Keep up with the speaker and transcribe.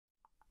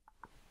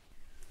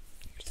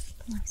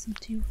Apply some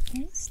to your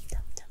face.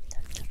 Tap, tap,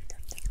 tap, tap,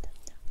 tap, tap, tap,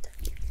 tap,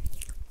 tap.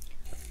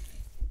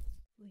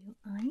 For your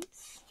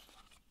eyes.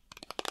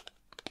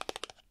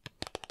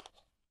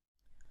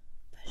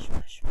 Brush,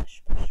 brush,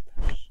 brush, brush,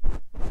 brush.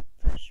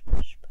 Brush,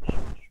 brush, brush,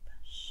 brush,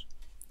 brush.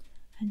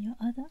 And your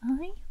other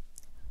eye.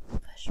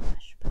 Brush,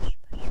 brush, brush,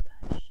 brush,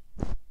 brush.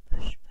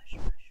 Brush, brush,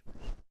 brush,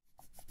 brush.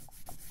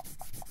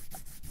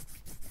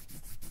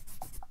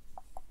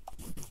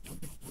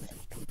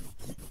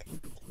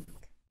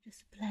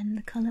 Just blend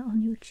the colour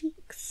on your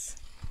cheeks.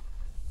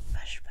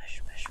 Brush,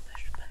 brush, brush,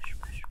 brush, brush,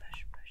 brush,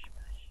 brush, brush,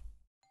 brush.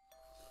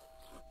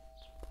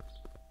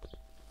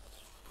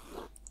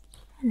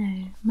 Hello,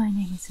 my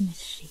name is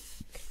Miss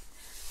Chic.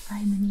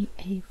 I'm a new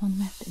Avon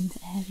rep in the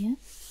area.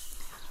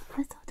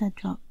 I thought I'd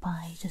drop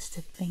by just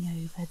to bring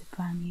over the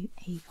brand new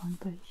Avon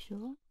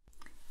brochure.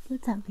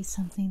 Would that be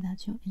something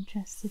that you're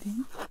interested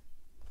in?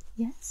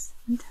 Yes?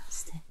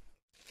 Fantastic.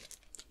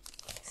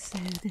 So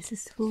this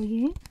is for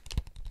you.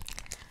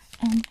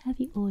 And have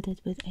you ordered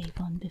with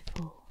Avon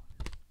before?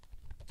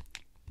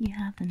 You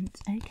haven't?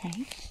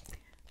 Okay.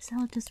 So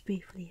I'll just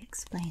briefly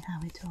explain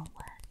how it all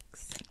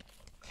works.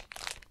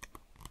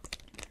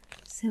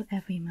 So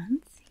every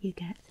month you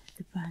get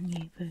the brand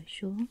new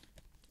brochure,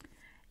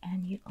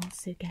 and you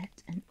also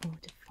get an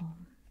order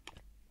form.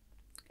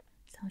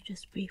 So I'll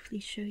just briefly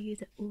show you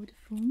the order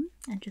form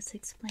and just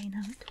explain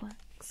how it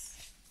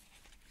works.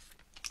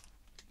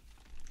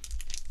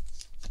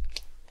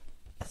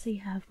 So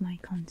you have my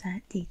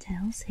contact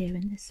details here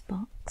in this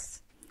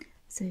box.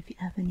 So if you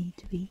ever need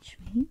to reach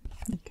me,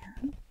 you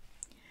can.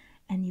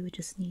 And you would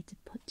just need to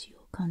put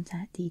your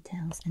contact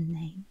details and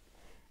name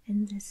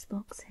in this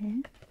box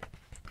here.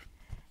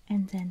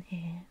 And then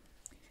here,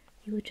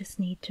 you would just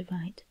need to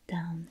write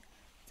down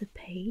the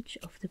page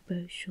of the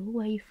brochure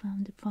where you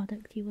found the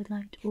product you would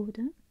like to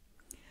order.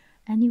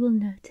 And you will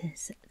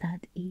notice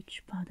that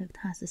each product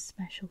has a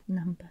special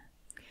number,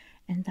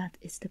 and that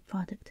is the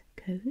product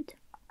code.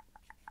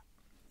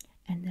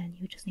 And then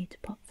you just need to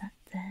pop that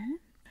there,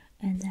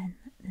 and then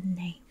the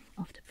name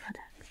of the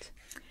product,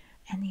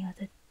 any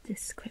other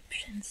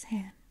descriptions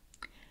here,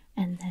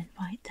 and then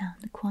write down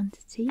the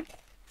quantity,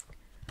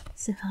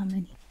 so how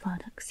many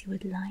products you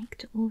would like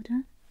to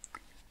order,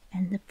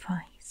 and the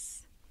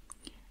price.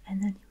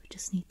 And then you would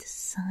just need to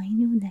sign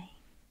your name,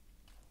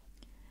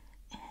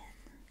 and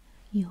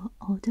your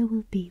order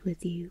will be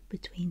with you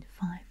between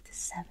 5 to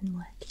 7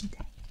 working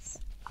days.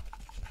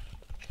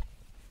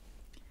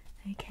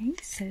 Okay,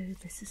 so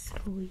this is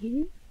for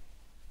you,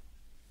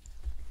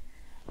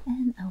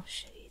 and I'll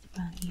show you the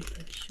brand new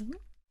brochure.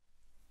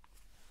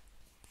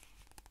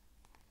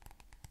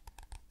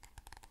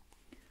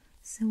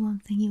 So one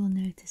thing you will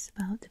notice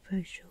about the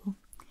brochure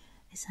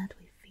is that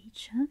we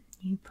feature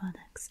new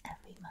products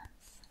every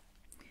month.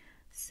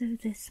 So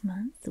this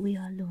month we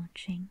are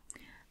launching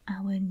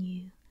our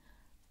new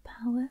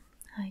Power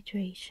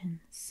Hydration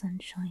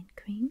Sunshine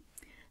Cream,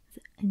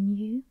 a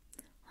new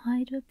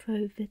Hydro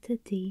Pro Vita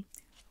D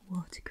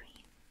water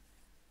cream.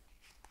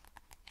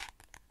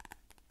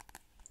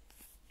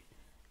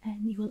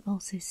 And you will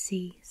also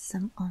see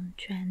some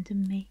on-trend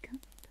makeup.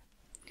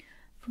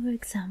 For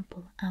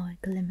example, our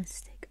Glimmer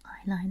Stick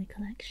eyeliner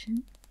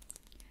collection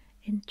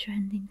in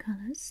trending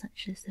colours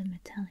such as the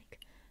metallic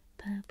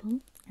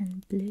purple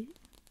and blue.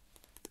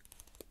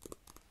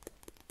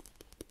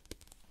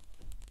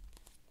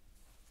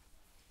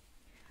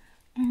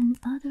 And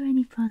are there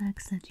any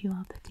products that you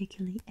are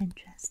particularly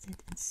interested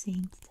in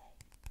seeing today?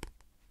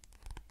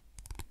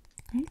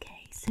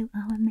 Okay, so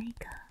our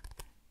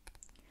makeup.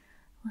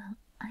 Well,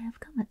 I have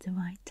come at the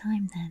right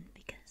time then,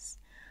 because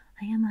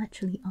I am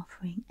actually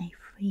offering a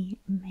free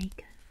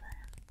makeover.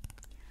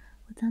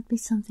 Would that be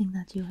something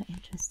that you are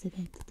interested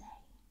in today?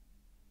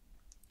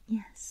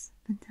 Yes,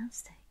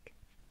 fantastic.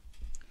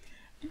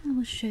 And I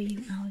will show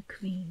you our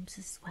creams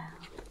as well.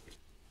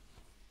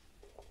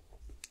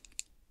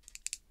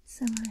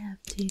 So I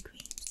have 2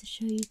 creams to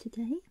show you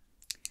today.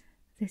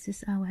 This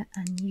is our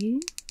new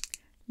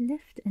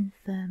Lift and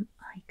Firm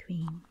Eye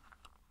Cream.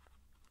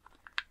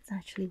 It's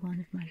actually one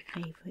of my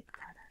favourite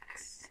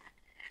products.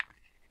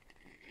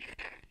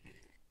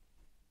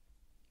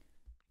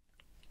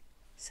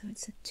 So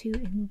it's a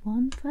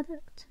 2-in-1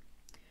 product.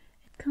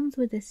 It comes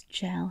with this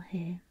gel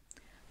here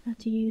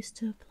that you use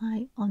to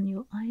apply on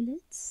your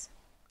eyelids,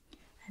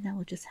 and that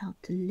will just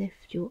help to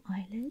lift your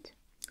eyelid.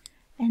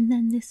 And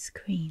then this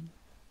cream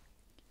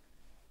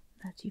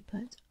that you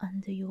put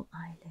under your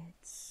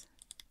eyelids,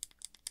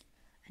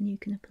 and you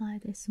can apply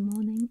this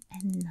morning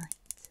and night,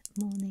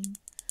 morning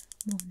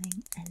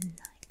and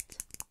night.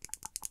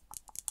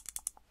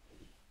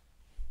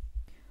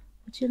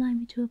 Would you like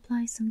me to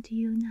apply some to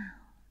you now?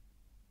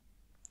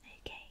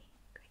 Okay,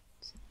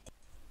 great.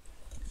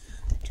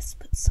 Just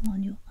put some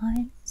on your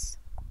eyes.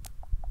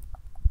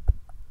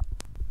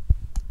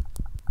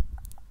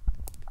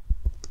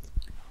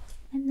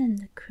 And then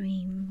the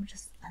cream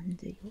just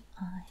under your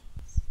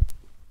eyes.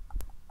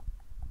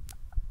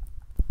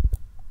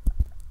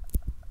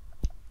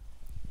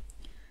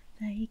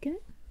 There you go.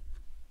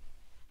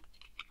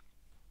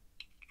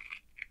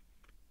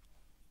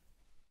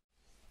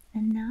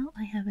 And now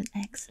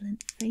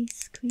excellent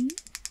face cream.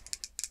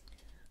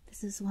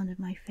 This is one of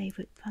my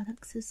favourite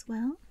products as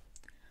well.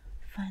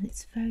 I find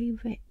it's very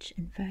rich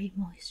and very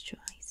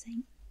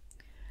moisturising,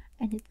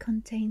 and it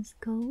contains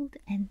gold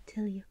and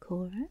Tilia.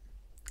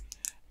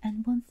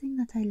 And one thing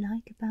that I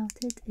like about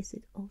it is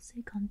it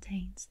also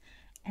contains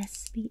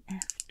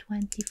SPF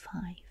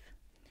 25,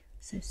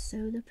 so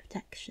solar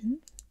protection.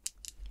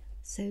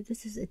 So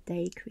this is a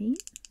day cream,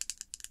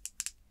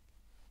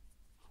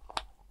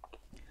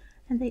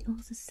 and they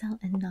also sell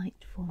a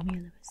night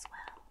formula as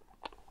well.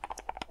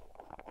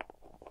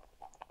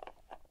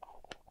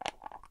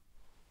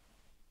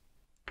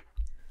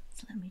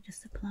 So let me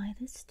just apply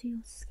this to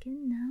your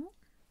skin now.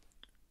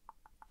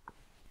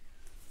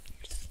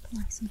 Just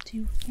apply some to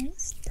your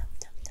face. Tap,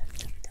 tap, tap,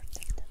 tap, tap,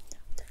 tap, tap,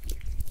 tap, tap.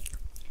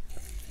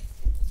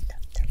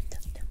 Tap, tap,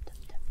 tap, tap, tap,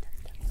 tap, tap,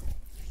 tap.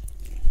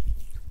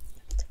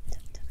 Tap, tap,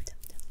 tap, tap,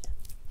 tap, tap.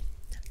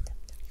 Tap, tap,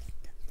 tap,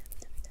 tap, tap, tap,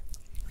 tap, tap.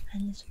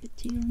 And a little bit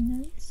to your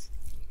nose.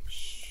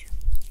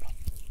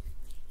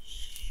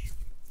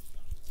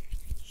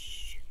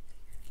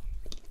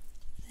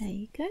 There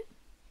you go.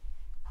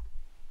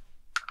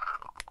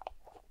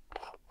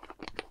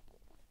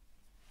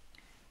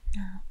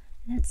 Now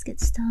let's get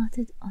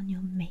started on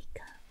your makeup.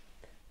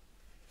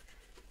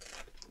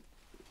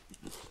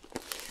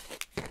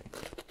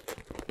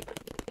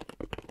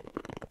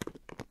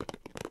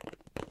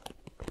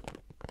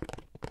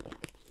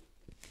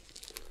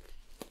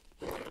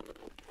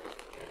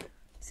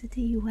 So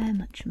do you wear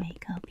much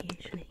makeup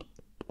usually?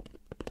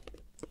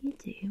 You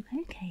do?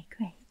 Okay,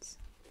 great.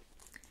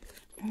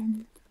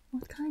 And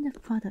what kind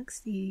of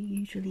products do you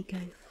usually go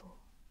for?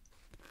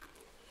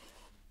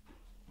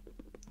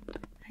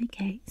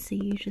 Okay, so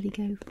you usually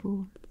go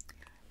for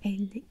a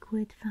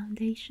liquid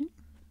foundation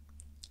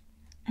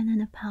and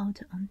then a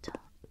powder on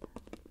top.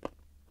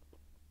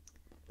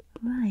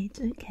 Right,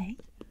 okay.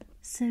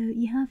 So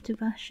you have to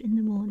rush in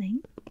the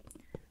morning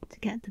to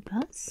get the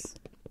bus,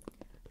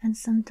 and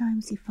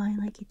sometimes you find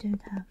like you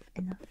don't have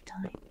enough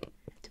time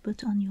to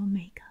put on your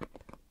makeup.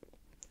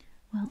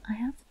 Well, I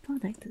have the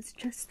product that's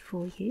just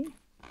for you,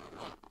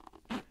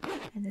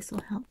 and this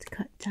will help to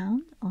cut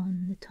down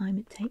on the time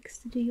it takes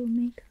to do your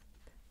makeup.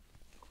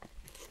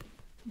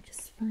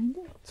 Just find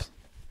it.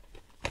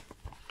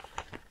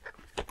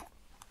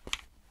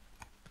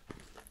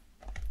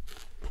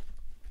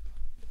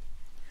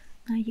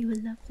 Now you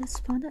will love this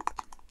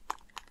product.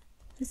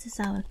 This is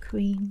our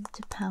cream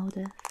to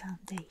powder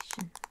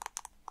foundation.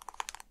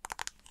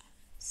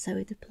 So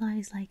it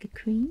applies like a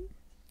cream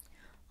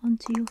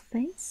onto your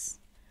face,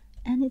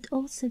 and it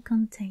also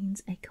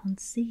contains a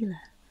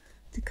concealer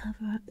to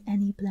cover up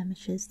any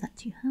blemishes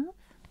that you have.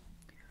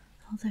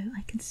 Although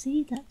I can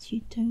see that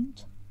you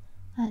don't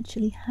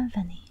actually have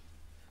any.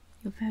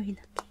 You're very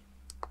lucky.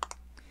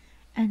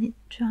 And it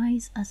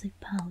dries as a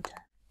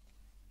powder.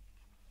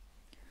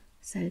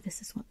 So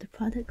this is what the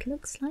product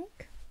looks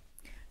like.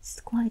 It's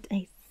quite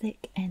a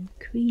thick and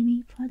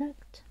creamy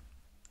product,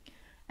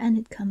 and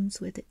it comes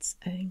with its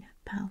own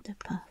powder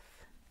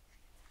puff.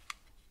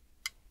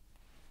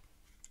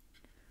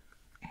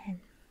 And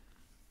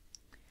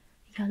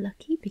you're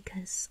lucky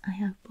because I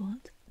have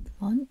bought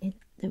one in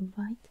the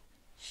right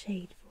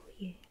shade for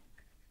you.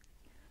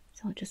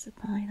 So I'll just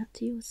apply that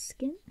to your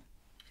skin.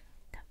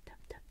 Tap, tap,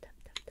 tap, tap,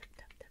 tap, tap,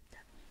 tap, tap,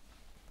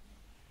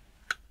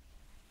 tap.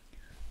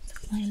 So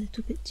apply a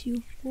little bit to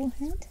your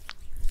forehead.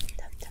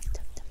 Tap, tap,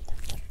 tap, tap,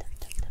 tap, tap, tap,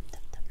 tap,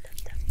 tap, tap, tap,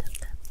 tap, tap,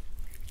 tap.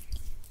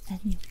 And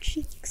your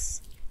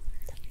cheeks.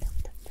 Tap, tap,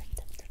 tap, tap,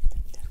 tap, tap,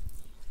 tap, tap.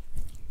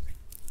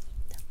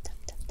 Tap, tap,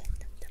 tap, tap,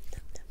 tap, tap,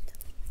 tap, tap, tap.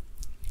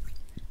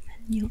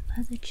 And your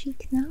other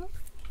cheek now.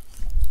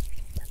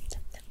 Tap,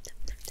 tap, tap, tap,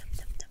 tap, tap,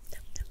 tap, tap,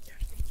 tap, tap,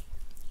 tap.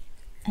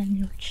 And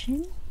your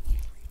chin.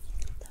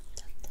 Tap,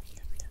 tap, tap,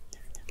 tap, tap,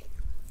 tap, tap.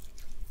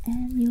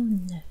 And your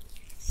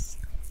nose.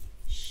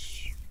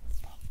 Shoo,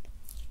 pop,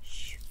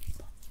 shoo,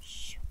 pop,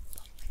 shoo,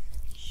 pop,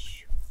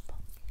 shoo,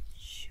 pop,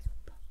 shoo,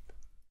 pop.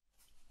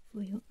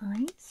 For your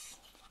eyes.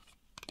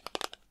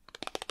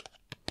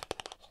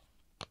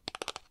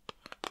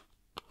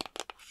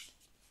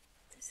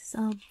 This is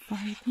our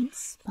Vibrant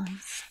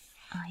Spice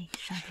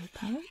eyeshadow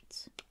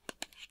palette,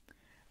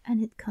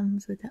 and it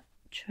comes with a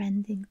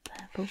trending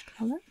purple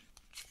colour.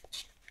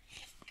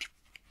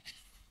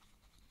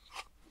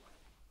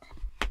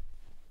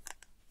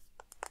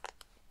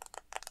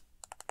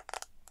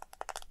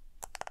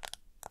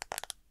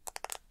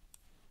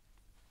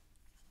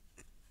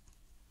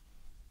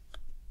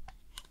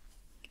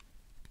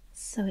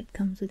 So it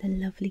comes with a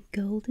lovely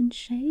golden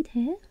shade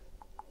here,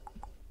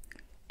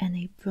 and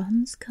a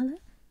bronze colour,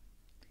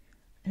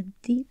 a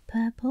deep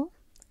purple,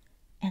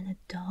 and a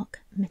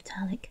dark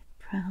metallic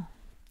brown.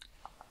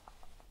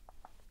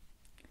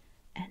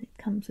 And it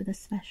comes with a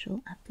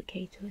special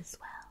applicator as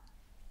well.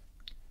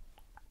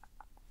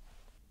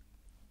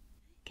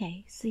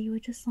 Okay, so you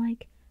would just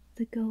like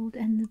the gold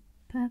and the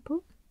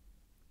purple?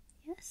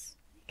 Yes?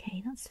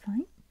 Okay, that's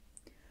fine.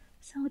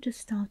 So I'll just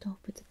start off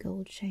with the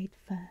gold shade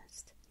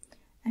first,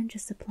 and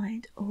just apply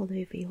it all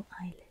over your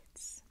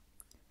eyelids.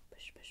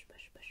 Push, push,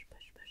 push, push,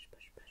 push, push,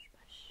 push, push,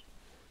 push.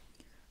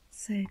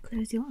 So So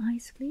close your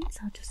eyes please,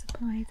 I'll just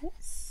apply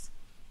this.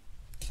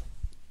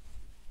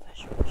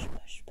 Brush, brush,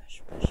 brush,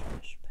 brush, brush,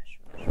 brush, brush,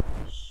 brush,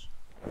 brush.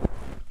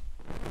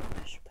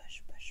 Brush,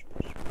 brush, brush,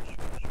 brush, brush,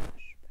 brush,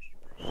 brush, brush,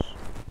 brush.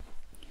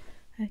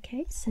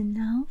 Okay, so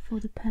now for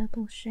the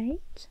purple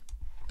shade,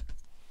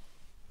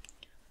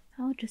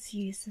 I'll just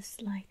use a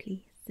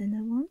slightly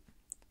thinner one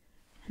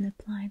and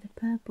apply the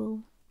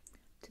purple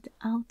to the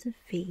outer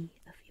V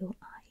of your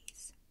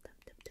eyes. Tap,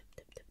 tap, tap,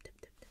 tap, tap, tap,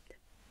 tap, tap, tap.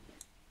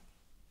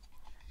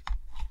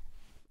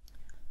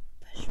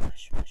 Brush,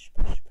 brush, brush,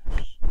 brush,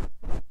 brush.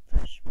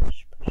 Brush,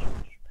 brush, brush,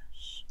 brush,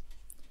 brush.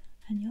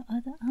 And your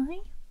other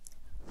eye.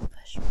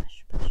 Brush,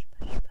 brush, brush,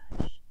 brush,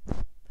 brush.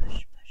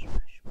 Brush, brush,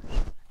 brush, brush,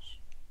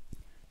 brush.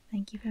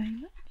 Thank you very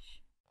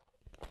much.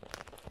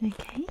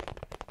 Okay,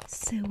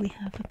 so we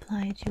have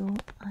applied your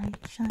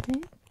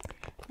eyeshadow,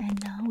 and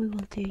now we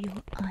will do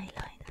your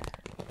eyeliner.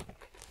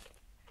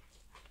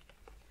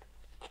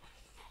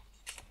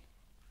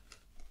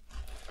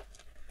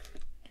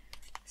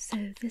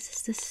 So this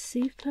is the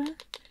Super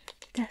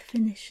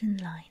Definition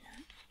Liner.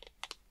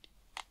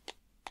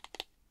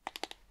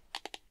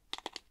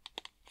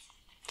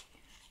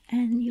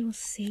 And you'll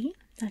see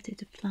that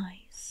it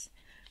applies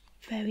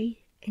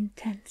very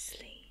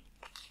intensely,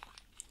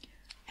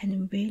 and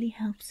it really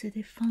helps to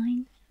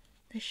define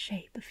the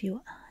shape of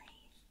your eye.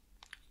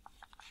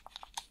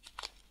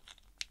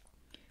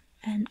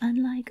 And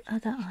unlike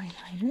other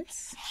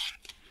eyeliners,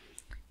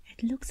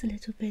 it looks a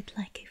little bit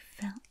like a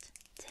felt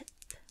tip.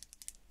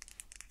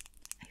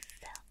 A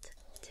felt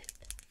tip,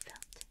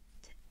 felt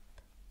tip.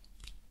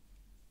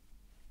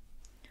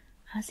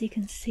 As you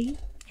can see,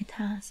 it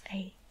has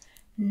a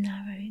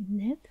narrow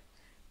nib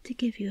to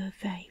give you a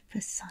very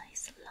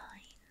precise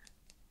line.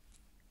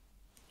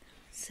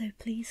 So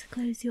please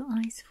close your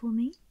eyes for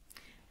me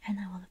and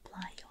I will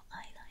apply your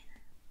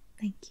eyeliner.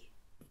 Thank you.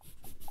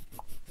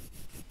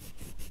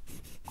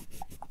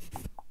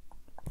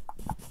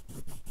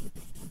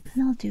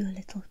 And I'll do a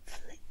little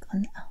flick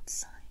on the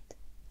outside.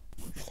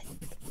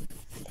 Flick,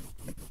 flick,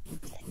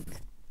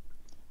 flick.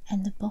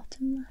 And the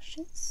bottom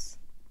lashes.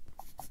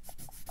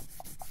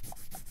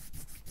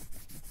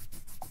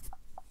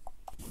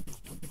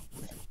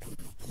 Flick,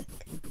 flick,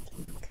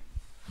 flick.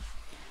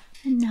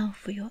 And now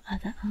for your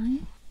other eye.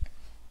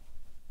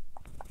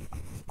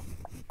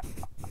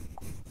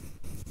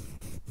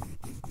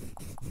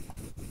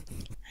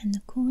 And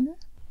the corner.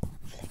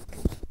 Flick,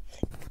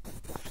 flick,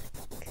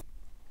 flick.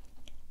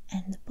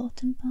 And the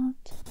bottom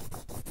part.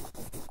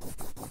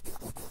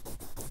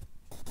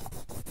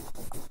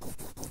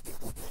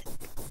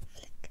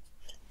 Flick,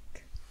 flick,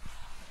 flick.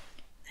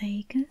 There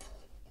you go.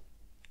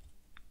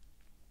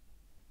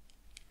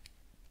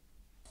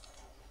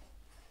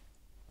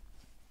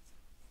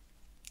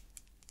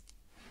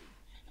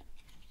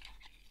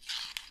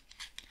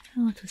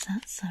 Oh, what was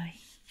that? Sorry.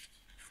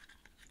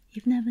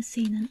 You've never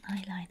seen an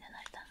eyeliner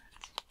like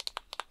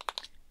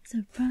that. It's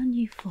a brand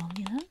new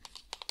formula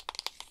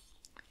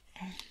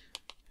and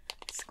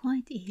it's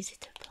quite easy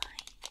to apply.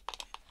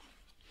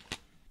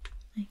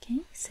 Okay,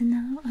 so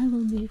now I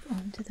will move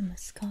on to the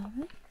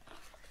mascara.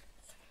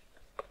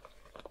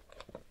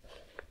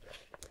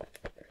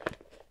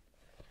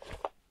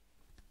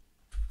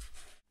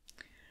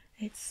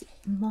 It's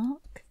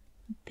Mark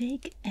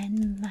Big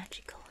and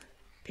Magical.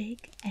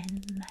 Big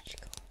and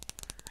Magical.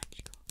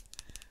 Magical.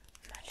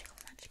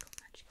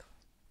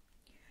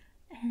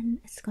 And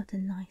it's got a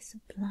nice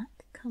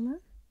black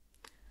colour.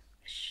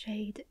 The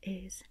shade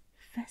is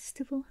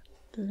Festival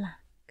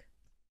Black.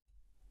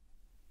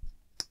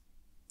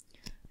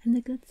 And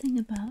the good thing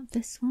about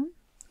this one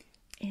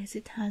is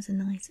it has a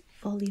nice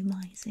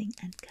volumizing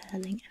and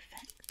curling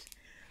effect,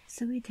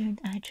 so we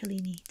don't actually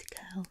need to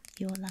curl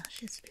your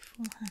lashes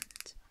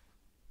beforehand.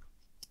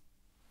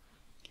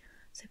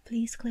 So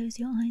please close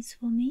your eyes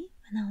for me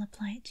and I'll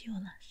apply it to your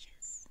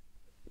lashes.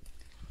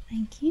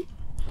 Thank you.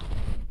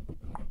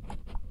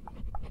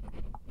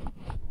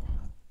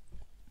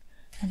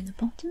 And the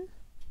bottom.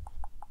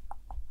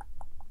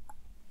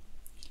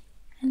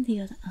 And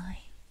the other eye.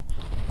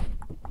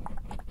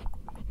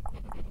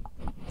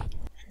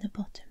 And the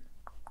bottom.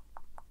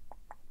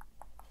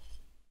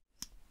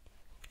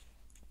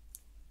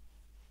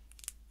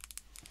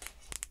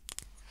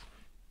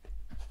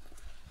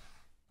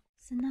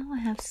 So now I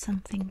have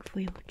something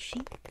for your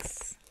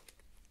cheeks.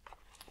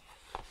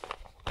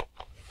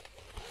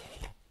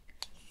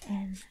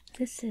 And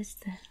this is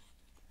the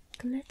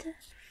Glitter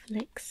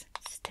Flicks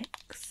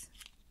Sticks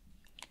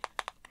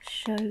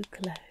Show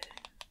Glow.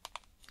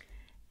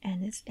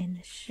 And it's in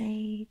the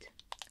shade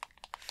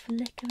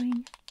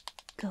Flickering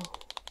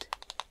Gold.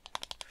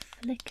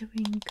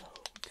 Flickering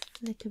Gold.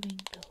 Flickering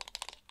Gold.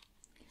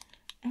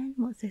 And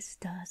what this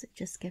does, it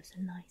just gives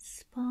a nice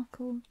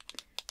sparkle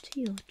to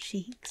your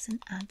cheeks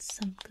and adds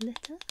some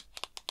glitter,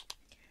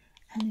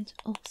 and it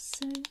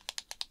also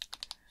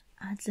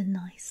adds a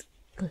nice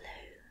glow.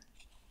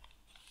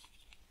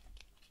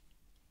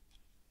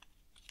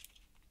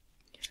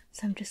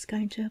 So I'm just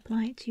going to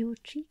apply it to your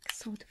cheeks,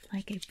 sort of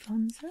like a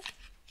bronzer.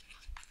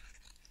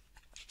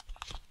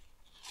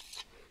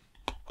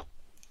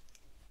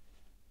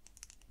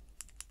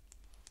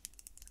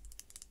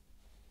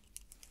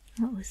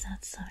 What was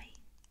that? Sorry.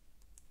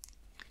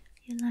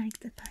 You like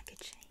the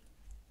packaging?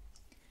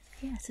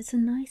 Yes, it's a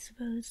nice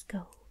rose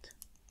gold.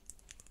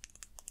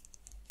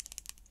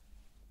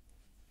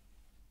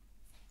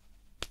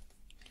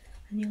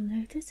 And you'll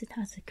notice it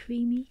has a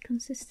creamy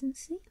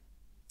consistency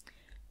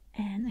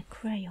and a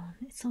crayon.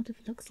 It sort of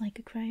looks like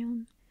a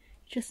crayon.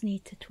 You just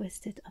need to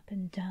twist it up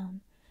and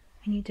down,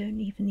 and you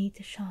don't even need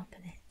to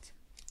sharpen it.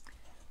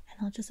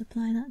 And I'll just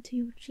apply that to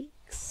your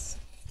cheeks.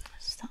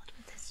 Let's start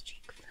with this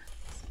cheek first.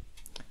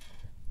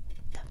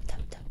 Tap,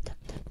 tap, tap, tap,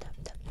 tap, tap,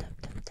 tap,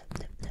 tap, tap, tap,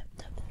 tap, tap,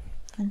 tap.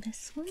 And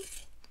this one.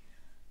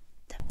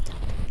 Tap, tap,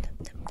 tap,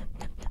 tap, tap,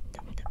 tap, tap,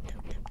 tap, tap,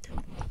 tap, tap,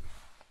 tap.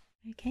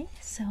 Okay,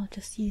 so I'll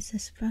just use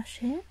this brush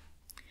here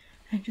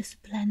and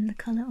just blend the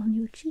colour on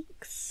your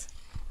cheeks.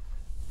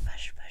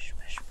 Brush, brush,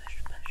 brush,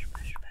 brush, brush,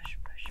 brush, brush,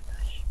 brush,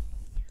 brush.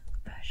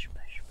 Brush,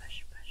 brush,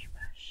 brush, brush,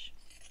 brush.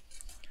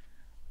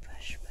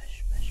 Brush,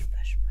 brush, brush,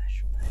 brush,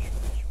 brush, brush,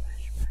 brush,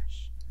 brush,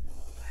 brush.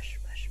 Brush,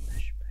 brush,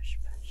 brush, brush,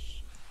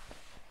 brush.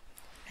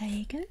 There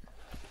you go.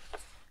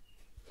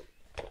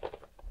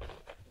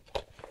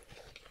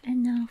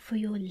 And now for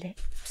your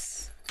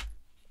lips.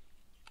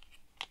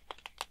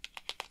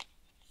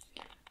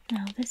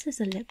 Now this is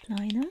a lip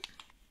liner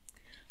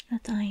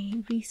that I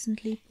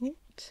recently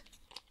bought,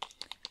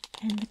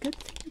 and the good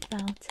thing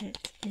about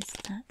it is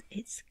that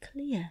it's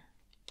clear,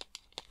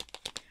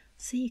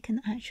 so you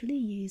can actually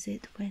use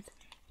it with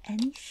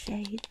any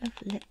shade of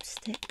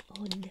lipstick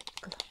or lip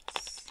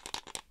gloss.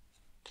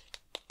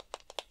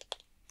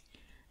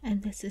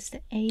 And this is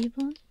the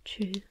Avon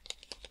True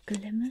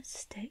Glimmer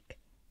Stick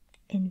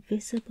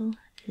Invisible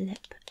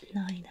Lip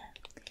Liner.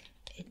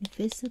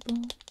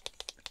 Invisible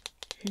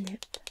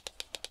Lip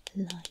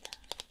Liner.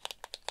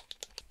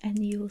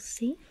 And you'll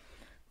see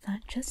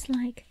that just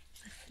like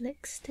the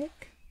flick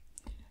stick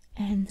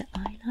and the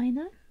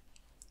eyeliner,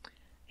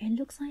 it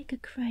looks like a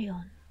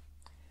crayon,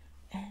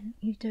 and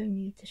you don't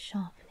need to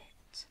sharpen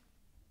it.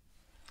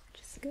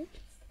 Just good.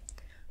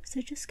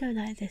 So just go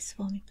like this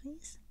for me,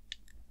 please.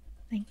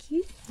 Thank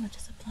you. I'll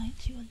just apply it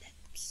to your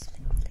lips.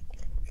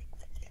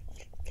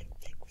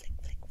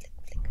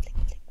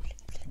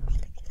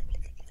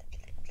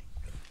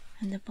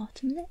 And the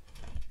bottom lip.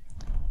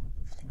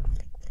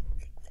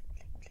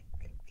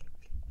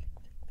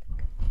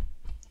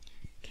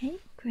 Okay,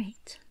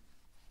 great.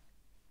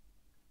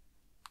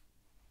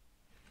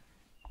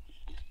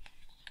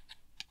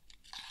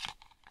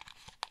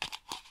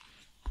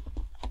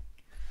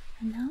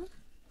 And now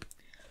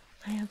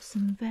I have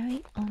some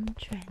very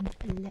on-trend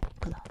lip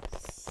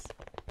gloss.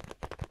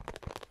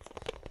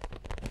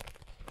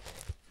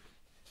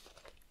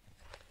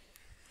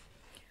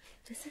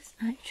 This is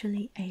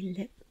actually a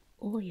lip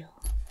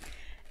oil,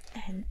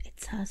 and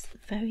it has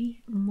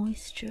very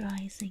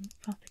moisturizing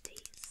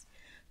properties,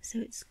 so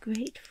it's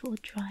great for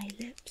dry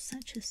lips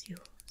such as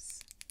yours.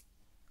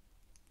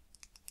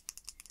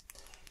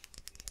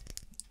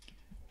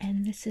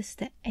 And this is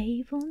the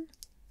Avon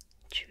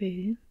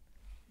True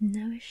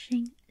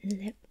Nourishing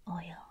Lip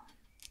Oil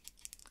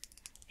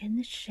in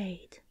the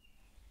shade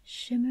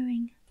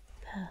Shimmering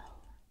Pearl.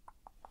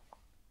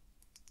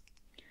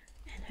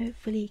 And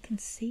hopefully you can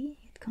see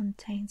it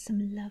contains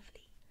some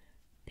lovely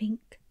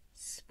pink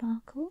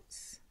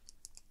sparkles,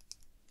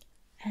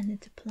 and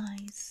it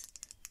applies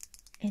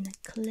in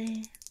a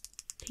clear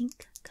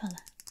pink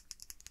colour.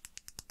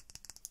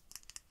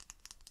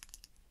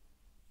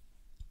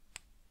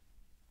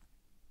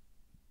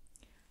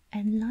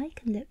 And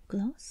like lip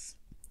gloss,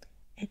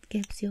 it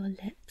gives your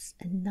lips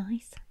a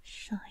nice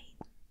shine,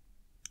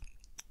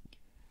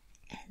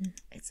 and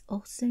it's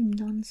also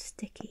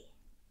non-sticky,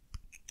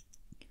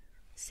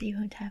 so you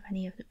won't have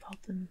any of the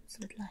problems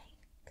with like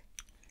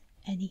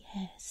any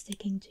hair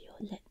sticking to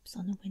your lips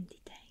on a windy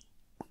day.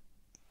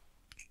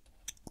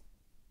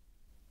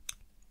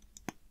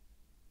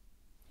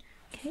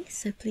 Okay,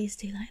 so please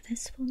do like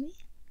this for me.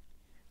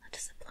 I'll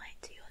just apply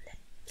it to your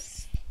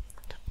lips.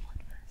 Top one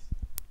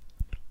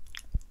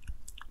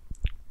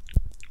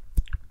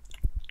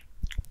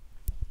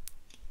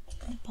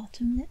first. The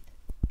bottom lip.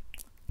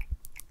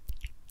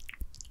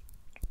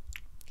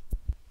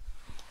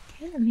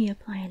 Okay, let me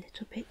apply a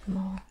little bit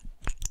more.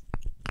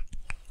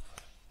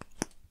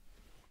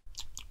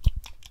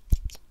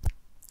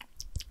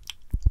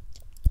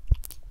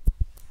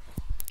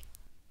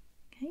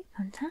 Okay,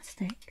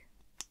 fantastic.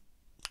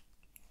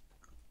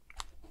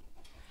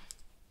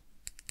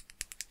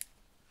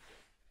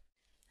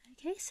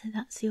 Okay, so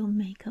that's your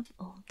makeup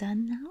all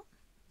done now.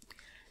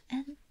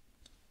 And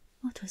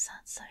what was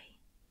that, sorry?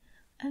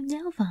 Oh,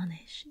 nail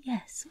varnish.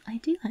 Yes, I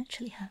do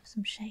actually have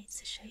some shades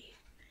to show you.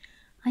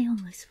 I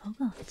almost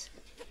forgot.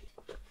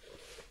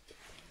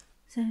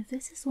 So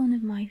this is one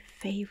of my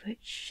favourite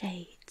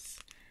shades.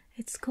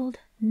 It's called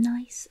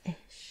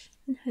Nice-ish,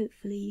 and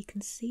hopefully you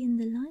can see in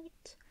the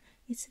light.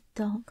 It's a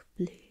dark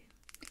blue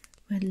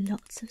with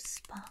lots of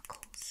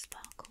sparkles,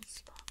 sparkles,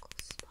 sparkles,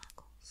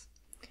 sparkles.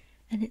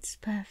 And it's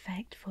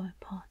perfect for a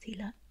party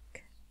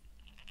look.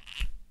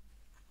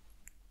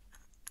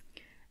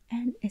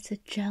 And it's a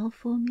gel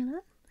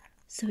formula,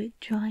 so it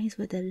dries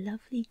with a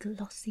lovely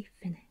glossy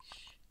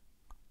finish.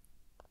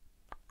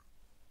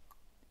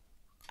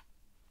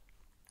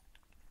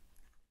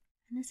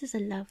 this is a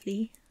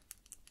lovely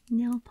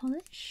nail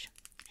polish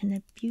in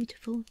a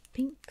beautiful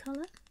pink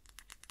colour.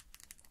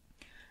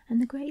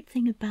 And the great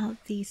thing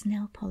about these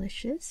nail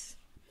polishes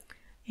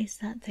is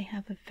that they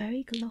have a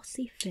very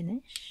glossy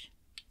finish,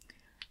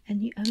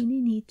 and you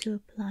only need to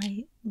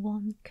apply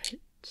one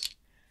coat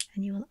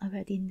and you will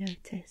already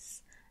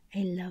notice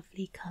a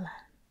lovely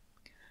colour.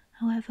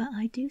 However,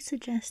 I do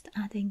suggest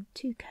adding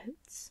 2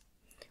 coats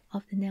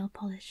of the nail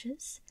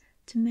polishes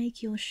to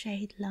make your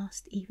shade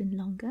last even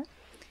longer,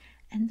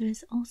 and there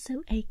is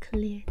also a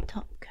clear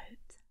top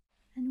coat.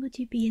 And would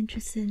you be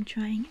interested in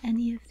trying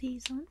any of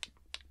these on?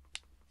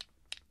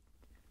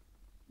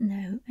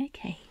 No?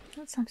 Okay,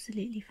 that's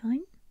absolutely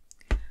fine.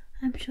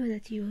 I'm sure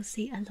that you will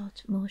see a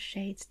lot more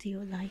shades to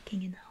your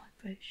liking in our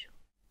brochure.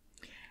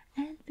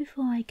 And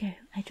before I go,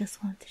 I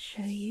just want to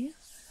show you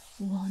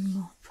one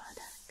more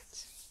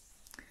product.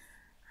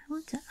 I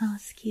want to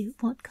ask you,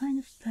 what kind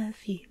of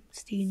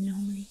perfumes do you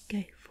normally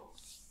go for?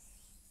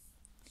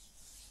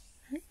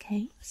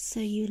 Okay, so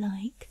you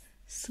like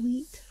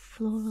sweet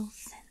floral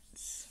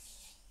scents.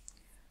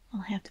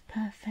 I'll have the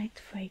perfect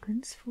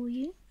fragrance for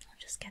you. I'll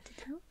just get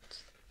it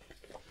out.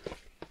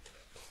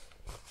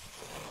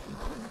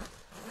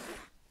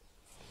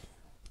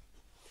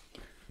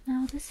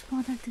 Now this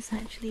product is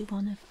actually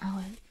one of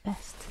our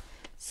best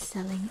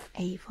selling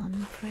Avon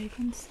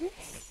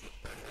fragrances.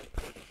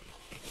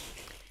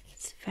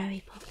 It's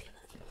very popular.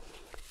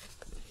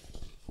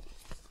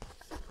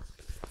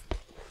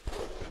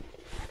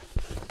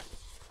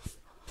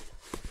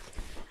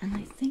 And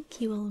I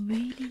think you will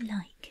really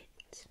like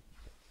it.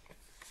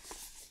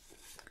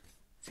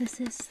 This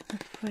is the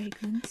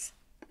fragrance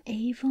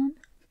Avon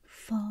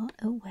Far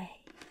Away.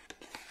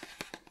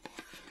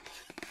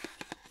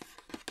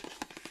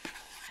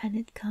 And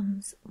it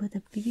comes with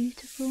a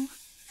beautiful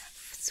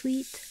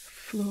sweet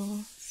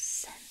floral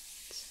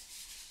scent.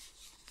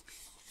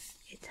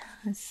 It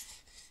has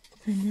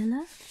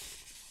vanilla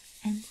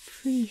and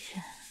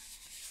freesia.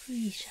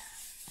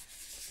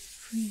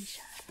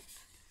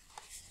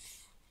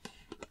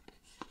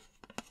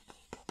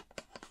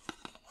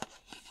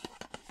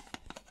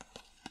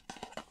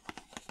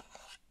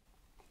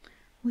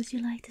 Would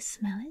you like to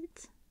smell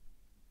it?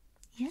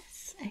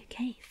 Yes?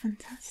 Okay,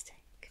 fantastic.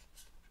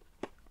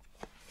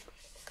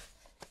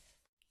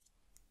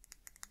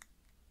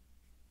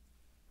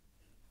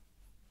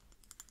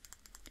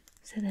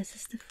 So this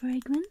is the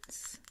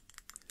fragrance,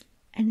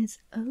 and it's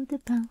eau de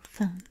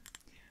parfum,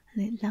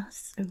 and it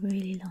lasts a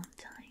really long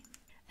time.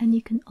 And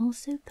you can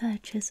also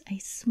purchase a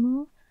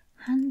small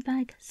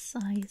handbag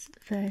size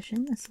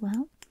version as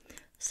well,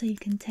 so you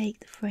can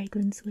take the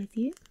fragrance with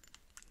you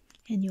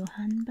in your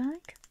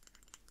handbag.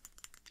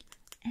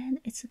 And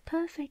it's a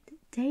perfect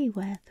day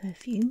wear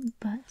perfume,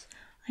 but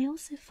I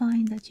also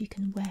find that you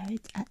can wear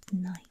it at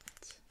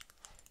night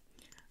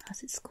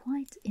as it's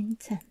quite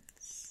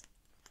intense.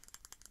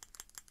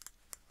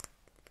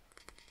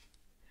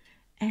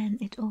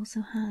 And it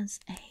also has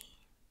a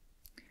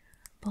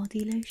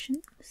body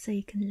lotion, so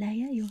you can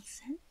layer your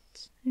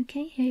scent.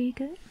 Okay, here you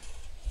go.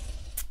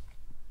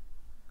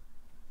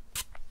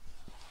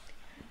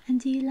 And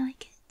do you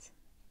like it?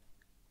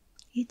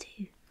 You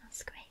do?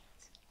 That's great.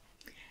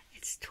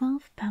 It's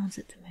 £12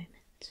 at the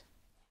moment.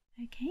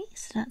 Okay,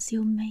 so that's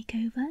your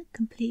makeover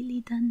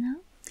completely done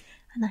now.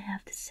 And I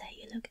have to say,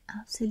 you look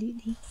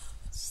absolutely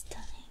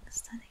stunning.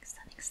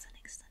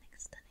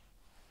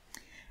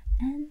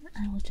 And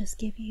I will just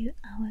give you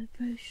our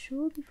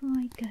brochure before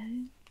I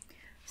go.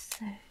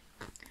 So,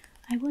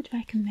 I would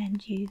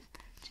recommend you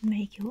to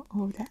make your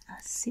order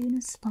as soon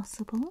as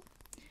possible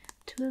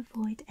to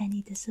avoid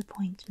any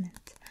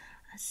disappointment,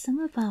 as some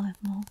of our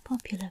more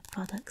popular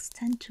products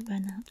tend to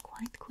run out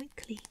quite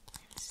quickly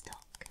in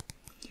stock.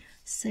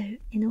 So,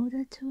 in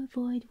order to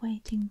avoid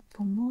waiting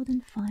for more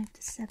than 5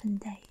 to 7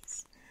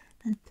 days,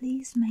 then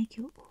please make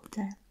your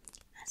order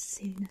as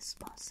soon as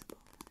possible.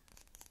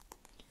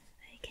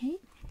 Okay?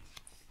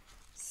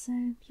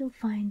 So you'll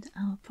find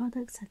our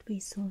products that we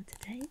saw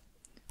today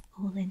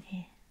all in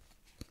here.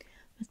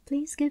 But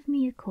please give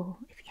me a call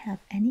if you have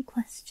any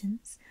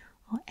questions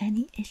or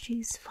any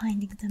issues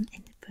finding them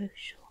in the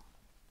brochure.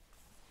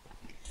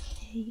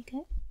 Here you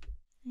go.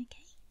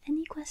 Okay,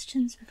 any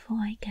questions before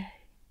I go?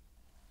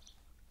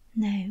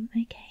 No?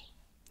 Okay.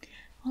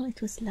 Well,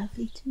 it was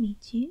lovely to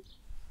meet you,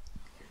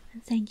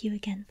 and thank you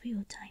again for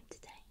your time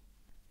today.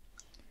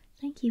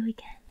 Thank you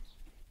again.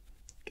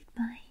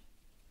 Goodbye.